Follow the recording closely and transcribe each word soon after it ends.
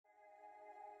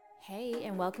Hey,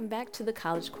 and welcome back to the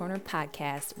College Corner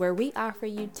podcast, where we offer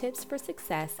you tips for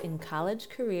success in college,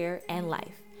 career, and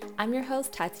life. I'm your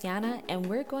host, Tatiana, and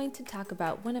we're going to talk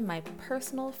about one of my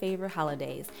personal favorite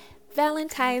holidays,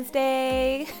 Valentine's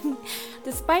Day.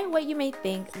 Despite what you may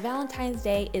think, Valentine's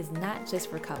Day is not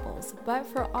just for couples, but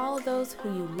for all those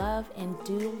who you love and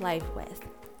do life with.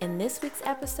 In this week's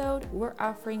episode, we're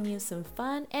offering you some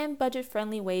fun and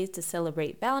budget-friendly ways to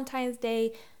celebrate Valentine's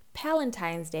Day,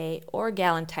 Palentine's Day, or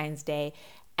Galentine's Day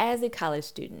as a college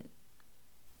student.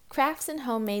 Crafts and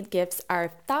homemade gifts are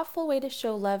a thoughtful way to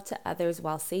show love to others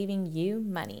while saving you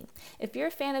money. If you're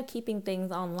a fan of keeping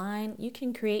things online, you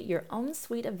can create your own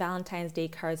suite of Valentine's Day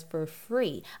cards for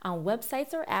free on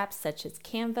websites or apps such as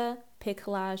Canva,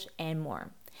 Piccollage, and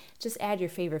more. Just add your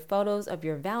favorite photos of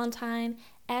your Valentine,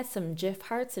 add some GIF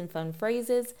hearts and fun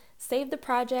phrases, save the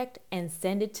project, and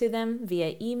send it to them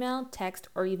via email, text,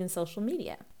 or even social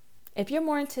media. If you're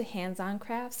more into hands-on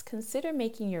crafts, consider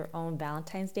making your own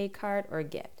Valentine's Day card or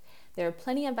gift. There are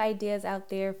plenty of ideas out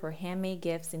there for handmade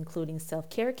gifts, including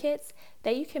self-care kits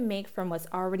that you can make from what's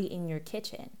already in your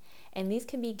kitchen. And these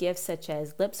can be gifts such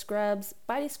as lip scrubs,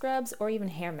 body scrubs, or even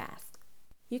hair masks.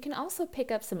 You can also pick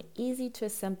up some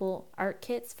easy-to-assemble art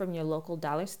kits from your local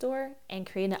dollar store and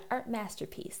create an art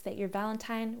masterpiece that your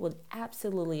Valentine would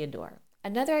absolutely adore.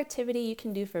 Another activity you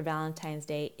can do for Valentine's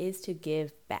Day is to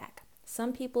give back.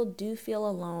 Some people do feel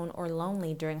alone or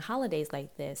lonely during holidays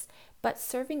like this, but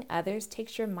serving others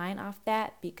takes your mind off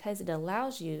that because it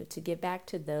allows you to give back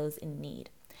to those in need.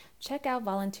 Check out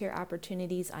volunteer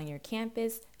opportunities on your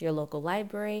campus, your local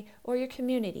library, or your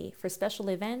community for special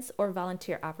events or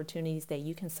volunteer opportunities that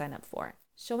you can sign up for.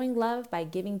 Showing love by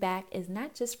giving back is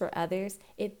not just for others,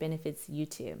 it benefits you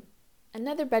too.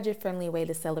 Another budget-friendly way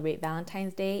to celebrate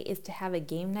Valentine's Day is to have a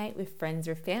game night with friends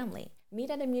or family. Meet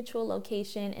at a mutual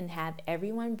location and have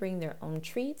everyone bring their own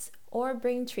treats or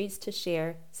bring treats to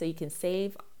share so you can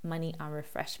save money on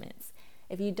refreshments.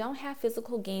 If you don't have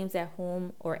physical games at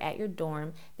home or at your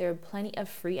dorm, there are plenty of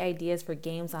free ideas for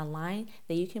games online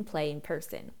that you can play in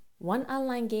person. One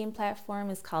online game platform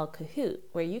is called Kahoot,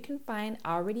 where you can find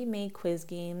already made quiz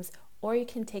games, or you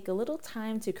can take a little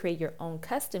time to create your own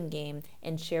custom game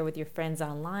and share with your friends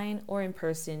online or in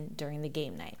person during the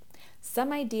game night.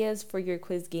 Some ideas for your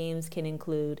quiz games can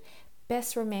include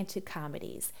best romantic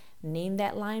comedies, name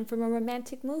that line from a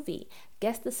romantic movie,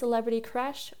 guess the celebrity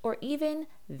crush, or even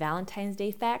Valentine's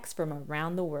Day facts from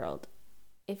around the world.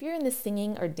 If you're in the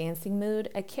singing or dancing mood,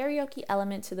 a karaoke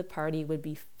element to the party would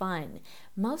be fun.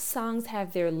 Most songs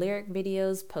have their lyric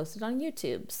videos posted on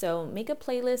YouTube, so make a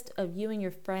playlist of you and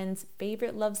your friends'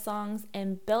 favorite love songs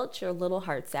and belt your little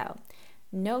hearts out.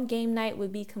 No game night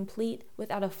would be complete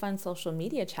without a fun social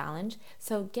media challenge,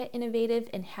 so get innovative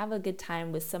and have a good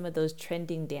time with some of those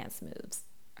trending dance moves.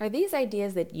 Are these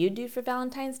ideas that you do for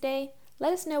Valentine's Day?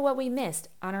 Let us know what we missed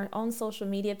on our own social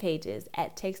media pages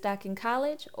at Take Stock in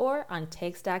College or on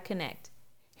Take Stock Connect.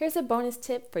 Here's a bonus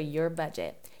tip for your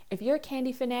budget. If you're a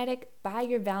candy fanatic, buy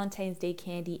your Valentine's Day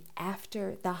candy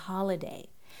after the holiday.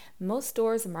 Most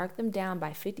stores mark them down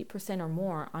by 50% or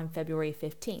more on February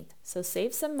 15th, so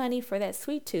save some money for that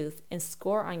sweet tooth and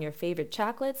score on your favorite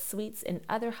chocolates, sweets, and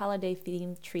other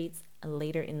holiday-themed treats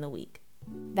later in the week.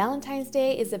 Valentine's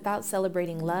Day is about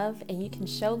celebrating love, and you can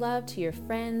show love to your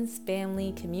friends,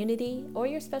 family, community, or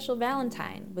your special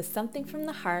Valentine with something from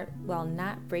the heart while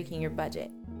not breaking your budget.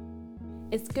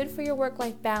 It's good for your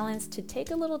work-life balance to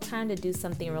take a little time to do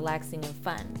something relaxing and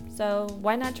fun, so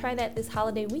why not try that this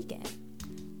holiday weekend?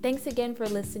 Thanks again for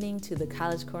listening to the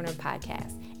College Corner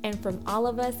podcast. And from all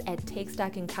of us at Take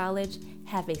Stock in College,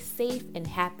 have a safe and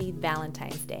happy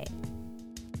Valentine's Day.